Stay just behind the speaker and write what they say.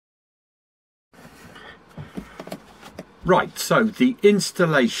Right, so the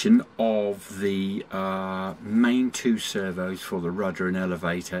installation of the main two servos for the rudder and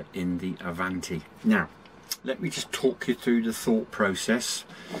elevator in the Avanti. Now, let me just talk you through the thought process,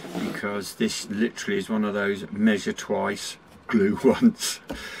 because this literally is one of those measure twice, glue once.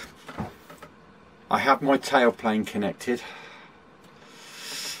 I have my tailplane connected,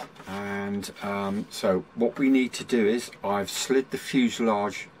 and so what we need to do is I've slid the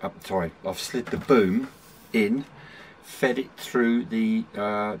fuselage up, I've slid the boom in, fed it through the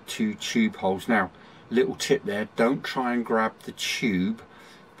two tube holes. Now, little tip there, don't try and grab the tube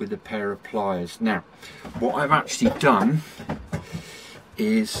with a pair of pliers. Now, what I've actually done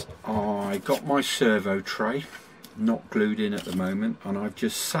is I got my servo tray, not glued in at the moment, and I've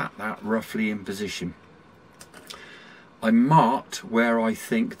just sat that roughly in position. I marked where I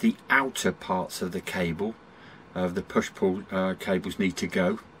think the outer parts of the cable, of the push-pull cables, need to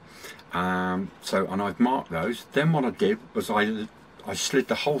go. And I've marked those. Then what I did was I slid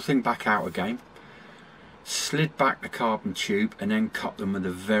the whole thing back out again, slid back the carbon tube, and then cut them with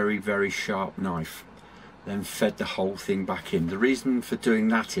a very, very sharp knife. Then fed the whole thing back in. The reason for doing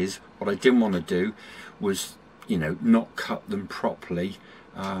that is, what I didn't want to do was, you know, not cut them properly.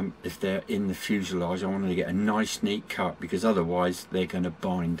 If they're in the fuselage, I wanted to get a nice neat cut, because otherwise they're going to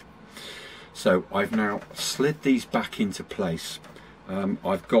bind. So I've now slid these back into place.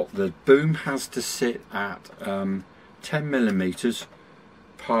 I've got the boom has to sit at 10mm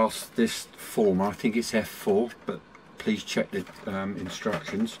past this former. I think it's F4, but please check the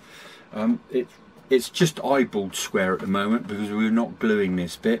instructions. It's just eyeballed square at the moment because we're not gluing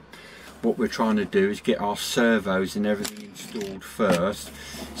this bit. What we're trying to do is get our servos and everything installed first,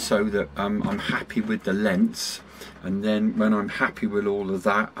 so that I'm happy with the lengths, and then when I'm happy with all of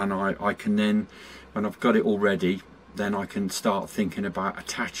that, and I can then, when I've got it all ready, then I can start thinking about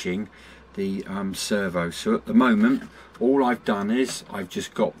attaching the servo. So at the moment, all I've done is I've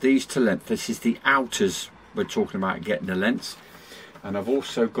just got these to length. This is the outers we're talking about, getting the lengths, and I've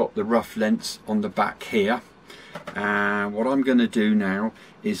also got the rough lengths on the back here. And what I'm going to do now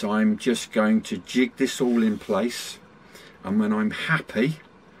is I'm just going to jig this all in place, and when I'm happy,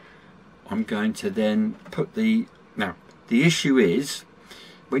 I'm going to then put the, now the issue is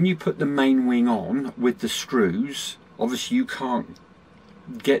when you put the main wing on with the screws, obviously you can't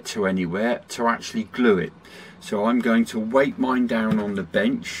get to anywhere to actually glue it. So I'm going to weight mine down on the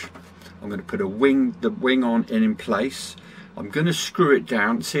bench. I'm going to put the wing on and in place. I'm going to screw it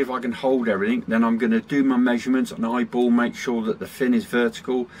down, see if I can hold everything. Then I'm going to do my measurements and eyeball, make sure that the fin is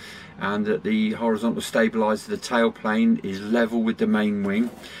vertical and that the horizontal stabilizer, the tailplane, is level with the main wing.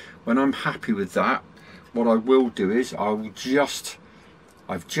 When I'm happy with that, what I will do is I've just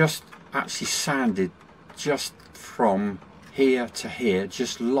actually sanded just from here to here,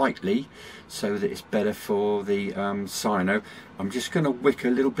 just lightly, so that it's better for the sino. I'm just going to wick a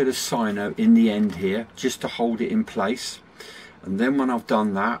little bit of sino in the end here, just to hold it in place. And then when I've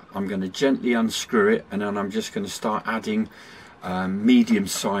done that, I'm going to gently unscrew it, and then I'm just going to start adding medium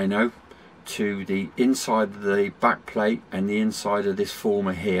sino to the inside of the back plate and the inside of this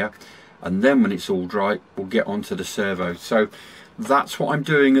former here. And then when it's all dry, we'll get onto the servo. So that's what I'm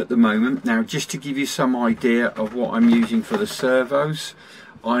doing at the moment. Now, just to give you some idea of what I'm using for the servos,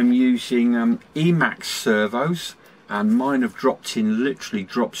 I'm using Emax servos, and mine have dropped in, literally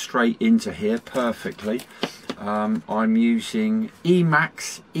dropped straight into here perfectly. I'm using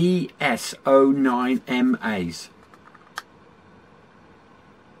Emax ES09MAs,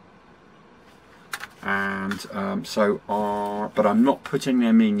 and but I'm not putting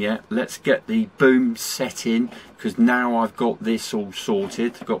them in yet. Let's get the boom set in, because now I've got this all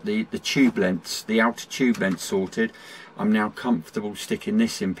sorted, got the tube lengths, the outer tube length sorted. I'm now comfortable sticking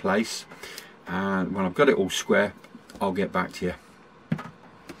this in place, and when I've got it all square, I'll get back to you.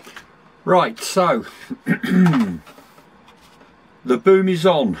 Right, so the boom is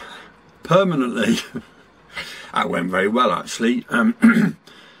on permanently. That went very well, actually.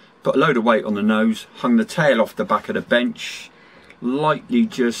 Put a load of weight on the nose, hung the tail off the back of the bench, lightly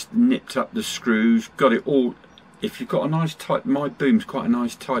just nipped up the screws, got it all. If you've got a nice tight, my boom's quite a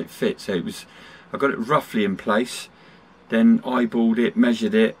nice tight fit, so I got it roughly in place, then eyeballed it,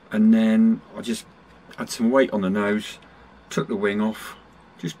 measured it, and then I just had some weight on the nose, took the wing off,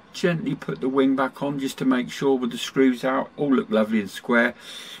 just gently put the wing back on, just to make sure with the screws out, all look lovely and square.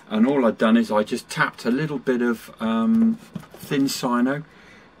 And all I've done is I just tapped a little bit of thin sino,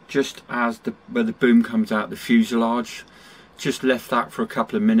 just as where the boom comes out the fuselage, just left that for a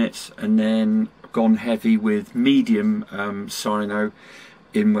couple of minutes, and then gone heavy with medium sino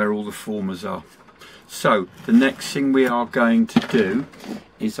in where all the formers are. So the next thing we are going to do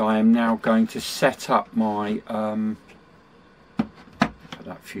is I am now going to set up my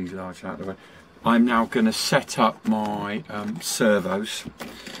that fuselage out of the way. I'm now going to set up my servos.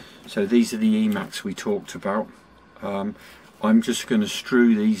 So these are the Emacs we talked about. I'm just going to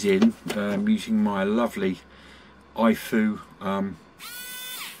screw these in using my lovely Mayhew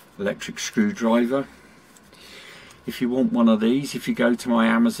electric screwdriver. If you want one of these, if you go to my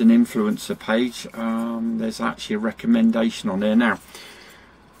Amazon influencer page, there's actually a recommendation on there. Now,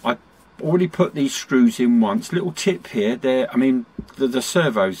 I already put these screws in once. Little tip here, I mean, the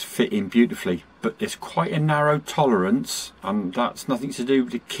servos fit in beautifully, but there's quite a narrow tolerance, and that's nothing to do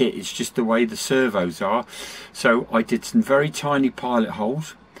with the kit, it's just the way the servos are. So I did some very tiny pilot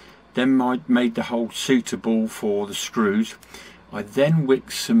holes, then I made the hole suitable for the screws. I then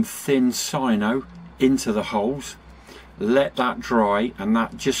wicked some thin sino into the holes, let that dry, and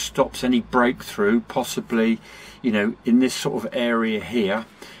that just stops any breakthrough, possibly, you know, in this sort of area here,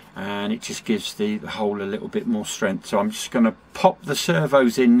 and it just gives the hole a little bit more strength. So I'm just going to pop the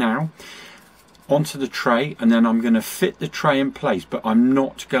servos in now onto the tray, and then I'm going to fit the tray in place, but I'm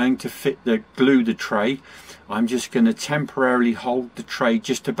not going to glue the tray. I'm just going to temporarily hold the tray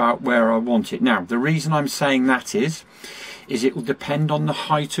just about where I want it. Now, the reason I'm saying that is it will depend on the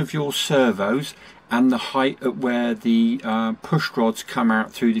height of your servos and the height at where the push rods come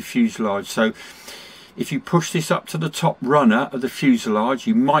out through the fuselage. So if you push this up to the top runner of the fuselage,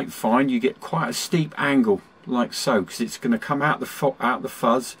 you might find you get quite a steep angle like so, because it's going to come out the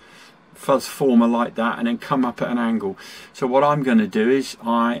fuzz former like that, and then come up at an angle. So what I'm going to do is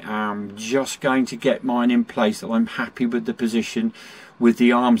I am just going to get mine in place that I'm happy with the position with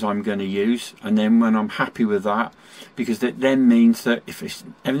the arms I'm going to use, and then when I'm happy with that, because that then means that if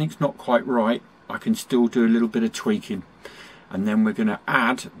everything's not quite right, I can still do a little bit of tweaking. And then we're going to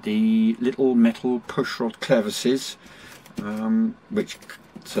add the little metal push rod clevises,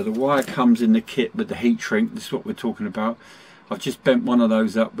 so the wire comes in the kit with the heat shrink. This is what we're talking about. I've just bent one of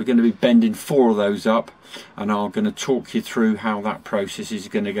those up. We're going to be bending 4 of those up, and I'm going to talk you through how that process is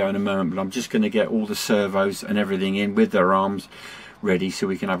going to go in a moment. But I'm just going to get all the servos and everything in with their arms ready so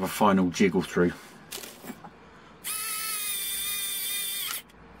we can have a final jiggle through.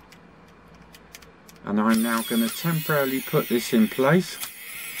 And I'm now going to temporarily put this in place.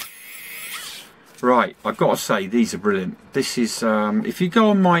 Right, I've got to say, these are brilliant. This is, if you go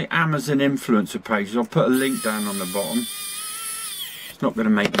on my Amazon influencer page, I'll put a link down on the bottom. It's not going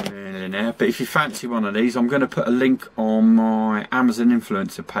to make me a millionaire, but if you fancy one of these, I'm going to put a link on my Amazon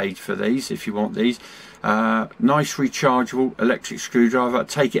influencer page for these, if you want these. Nice rechargeable electric screwdriver. I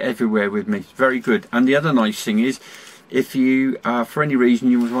take it everywhere with me. Very good. And the other nice thing is, if you, for any reason,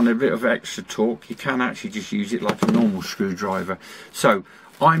 you want a bit of extra torque, you can actually just use it like a normal screwdriver. So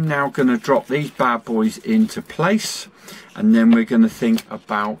I'm now going to drop these bad boys into place, and then we're going to think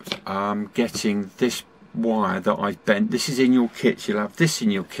about getting this wire that I've bent. This is in your kit. You'll have this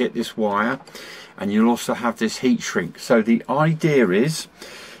in your kit, this wire, and you'll also have this heat shrink. So the idea is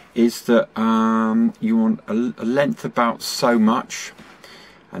that you want a length about so much,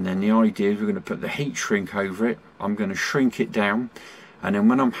 and then the idea is we're going to put the heat shrink over it. I'm going to shrink it down, and then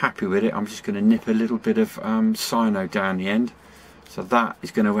when I'm happy with it, I'm just going to nip a little bit of sino down the end. So that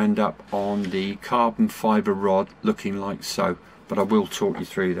is going to end up on the carbon fibre rod looking like so, but I will talk you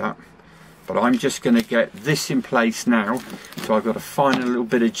through that. But I'm just going to get this in place now, so I've got to find a little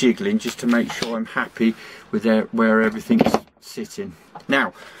bit of jiggling just to make sure I'm happy with where everything's sitting.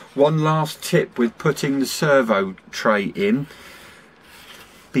 Now, one last tip with putting the servo tray in.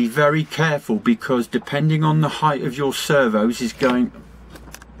 Be very careful, because depending on the height of your servos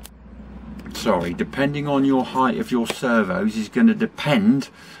depending on your height of your servos is going to depend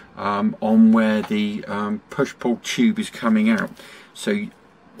on where the push-pull tube is coming out. So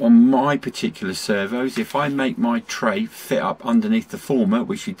on my particular servos, if I make my tray fit up underneath the former,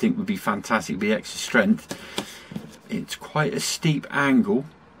 which you'd think would be fantastic, be extra strength, it's quite a steep angle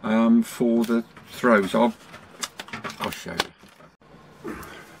for the throws. I'll show you.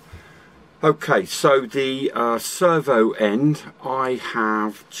 Okay, so the servo end, I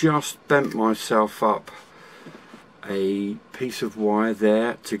have just bent myself up a piece of wire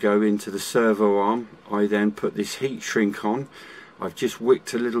there to go into the servo arm. I then put this heat shrink on. I've just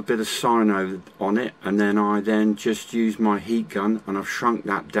wicked a little bit of sino on it, and then I just use my heat gun and I've shrunk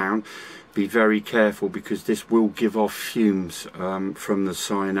that down. Be very careful, because this will give off fumes from the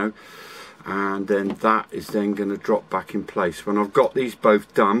sino, and then that is then going to drop back in place. When I've got these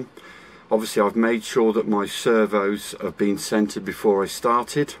both done, obviously I've made sure that my servos have been centered before I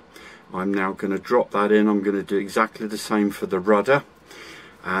started. I'm now going to drop that in. I'm going to do exactly the same for the rudder,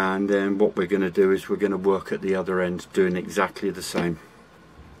 and then what we're going to do is we're going to work at the other end doing exactly the same.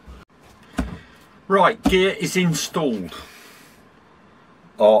 Right, gear is installed.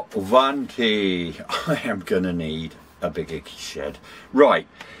 Avanti. I am gonna need a bigger shed. Right,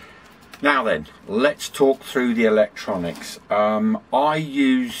 now then, let's talk through the electronics. I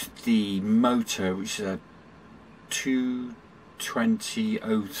used the motor, which is a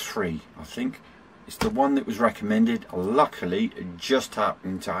 22003, I think. It's the one that was recommended. Luckily, it just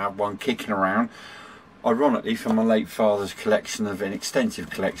happened to have one kicking around, ironically, from my late father's collection of an extensive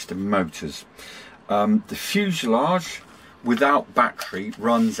collection of motors. The fuselage without battery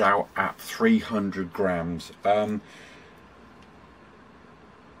runs out at 300 grams.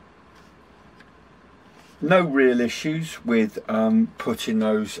 No real issues with putting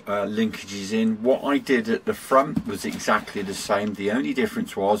those linkages in. What I did at the front was exactly the same. The only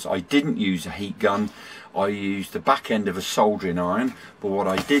difference was I didn't use a heat gun. I used the back end of a soldering iron, but what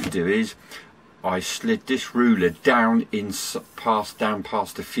I did do is I slid this ruler down past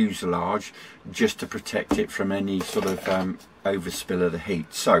the fuselage just to protect it from any sort of overspill of the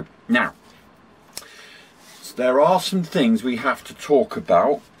heat. So now, there are some things we have to talk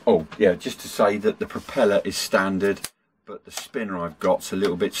about. Oh yeah, just to say that the propeller is standard, but the spinner I've got's a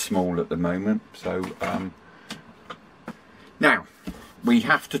little bit small at the moment. So now we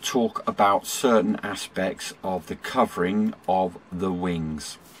have to talk about certain aspects of the covering of the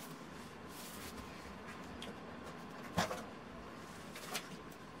wings.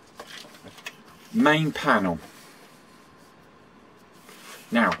 Main panel.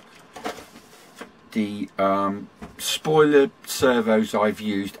 Now, the spoiler servos I've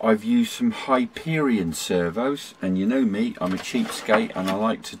used some Hyperion servos, and you know me, I'm a cheapskate and I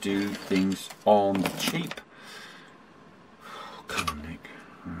like to do things on the cheap. Oh, come on, Nick.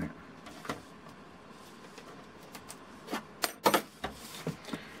 All right.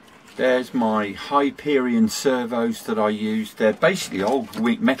 There's my Hyperion servos that I use. They're basically old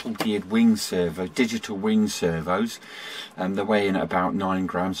metal geared wing servo, digital wing servos, and they're weighing at about 9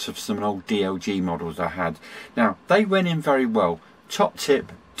 grams of some old DLG models I had. Now, they went in very well. Top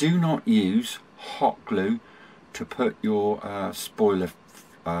tip, do not use hot glue to put your spoiler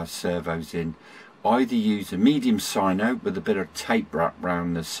servos in. Either use a medium sino with a bit of tape wrap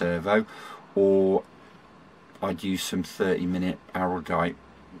around the servo, or I'd use some 30-minute Araldite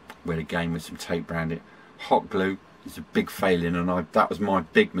with again with some tape around it. Hot glue is a big failing, and that was my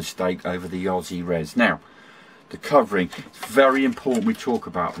big mistake over the OZeRES. Now, the covering, it's very important we talk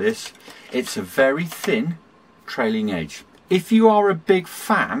about this. It's a very thin trailing edge. If you are a big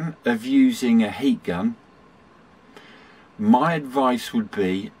fan of using a heat gun, my advice would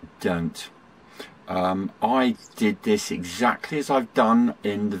be don't. I did this exactly as I've done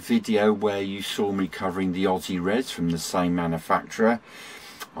in the video where you saw me covering the OZeRES from the same manufacturer.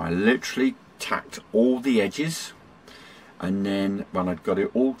 I literally tacked all the edges, and then when I'd got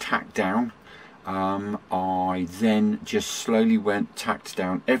it all tacked down, I then just slowly tacked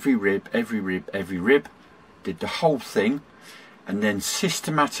down every rib, did the whole thing, and then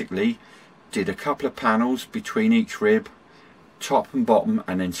systematically did a couple of panels between each rib, top and bottom,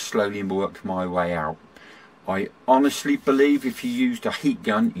 and then slowly worked my way out. I honestly believe if you used a heat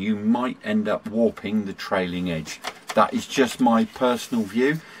gun, you might end up warping the trailing edge. That is just my personal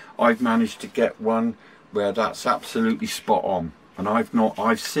view. I've managed to get one where that's absolutely spot on, and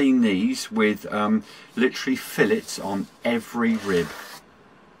I've seen these with literally fillets on every rib.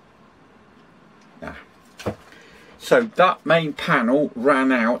 Yeah. So that main panel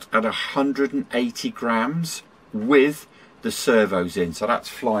ran out at 180 grams with the servos in, so that's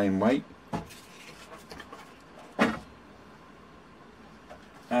flying weight.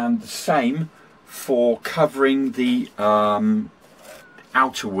 And the same for covering the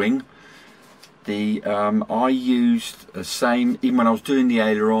outer wing. I used the same, even when I was doing the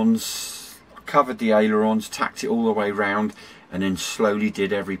ailerons, covered the ailerons, tacked it all the way around, and then slowly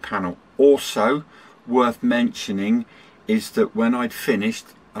did every panel. Also worth mentioning is that when I'd finished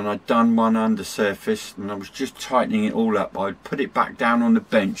and I'd done one undersurface and I was just tightening it all up, I'd put it back down on the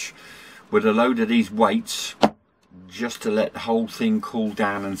bench with a load of these weights just to let the whole thing cool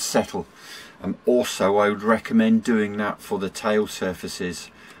down and settle. Also, I would recommend doing that for the tail surfaces,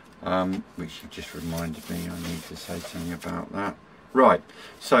 which you just reminded me I need to say something about that. Right,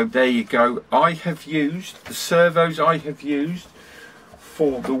 so there you go. I have used, the servos I have used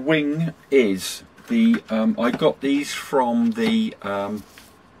for the wing is the, I got these from the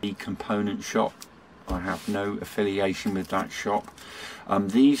component shop. I have no affiliation with that shop.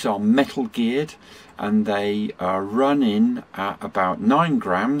 These are metal geared, and they are running at about 9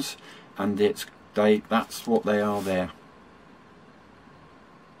 grams, and that's what they are there.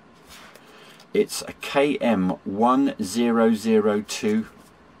 It's a KM1002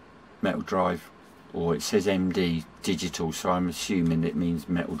 metal drive. or it says MD digital, so I'm assuming it means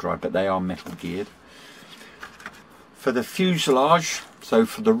metal drive, but they are metal geared. For the fuselage, so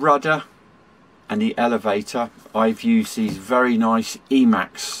for the rudder and the elevator, I've used these very nice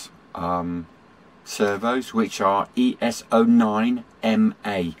Emax servos, which are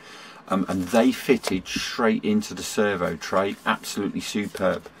ES09MA, and they fitted straight into the servo tray, absolutely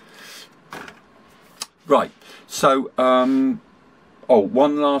superb. Right, so oh,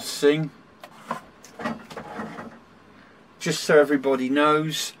 one last thing, just so everybody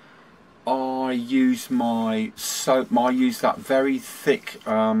knows, I use that very thick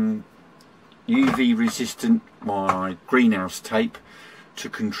UV resistant, my greenhouse tape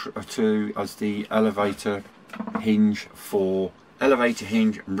as the elevator hinge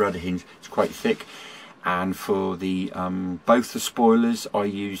and rudder hinge. It's quite thick, and for the both the spoilers I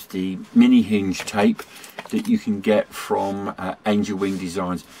use the mini hinge tape that you can get from Angel Wing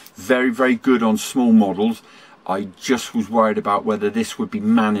Designs. Very good on small models. I just was worried about whether this would be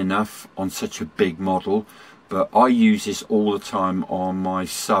man enough on such a big model, but I use this all the time on my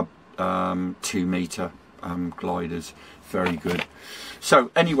sub 2 meter gliders. Very good.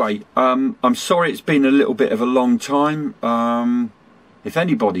 So anyway, I'm sorry it's been a little bit of a long time. If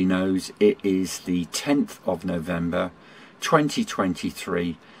anybody knows, it is the 10th of November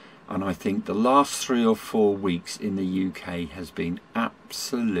 2023, and I think the last 3 or 4 weeks in the UK has been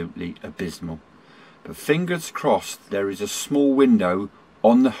absolutely abysmal. But fingers crossed there is a small window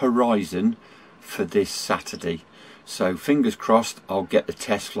on the horizon for this Saturday. So fingers crossed I'll get the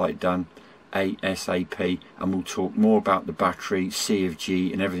test flight done ASAP, and we'll talk more about the battery, C of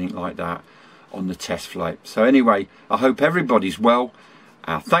G and everything like that on the test flight. So anyway, I hope everybody's well.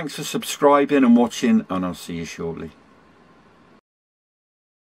 Thanks for subscribing and watching, and I'll see you shortly.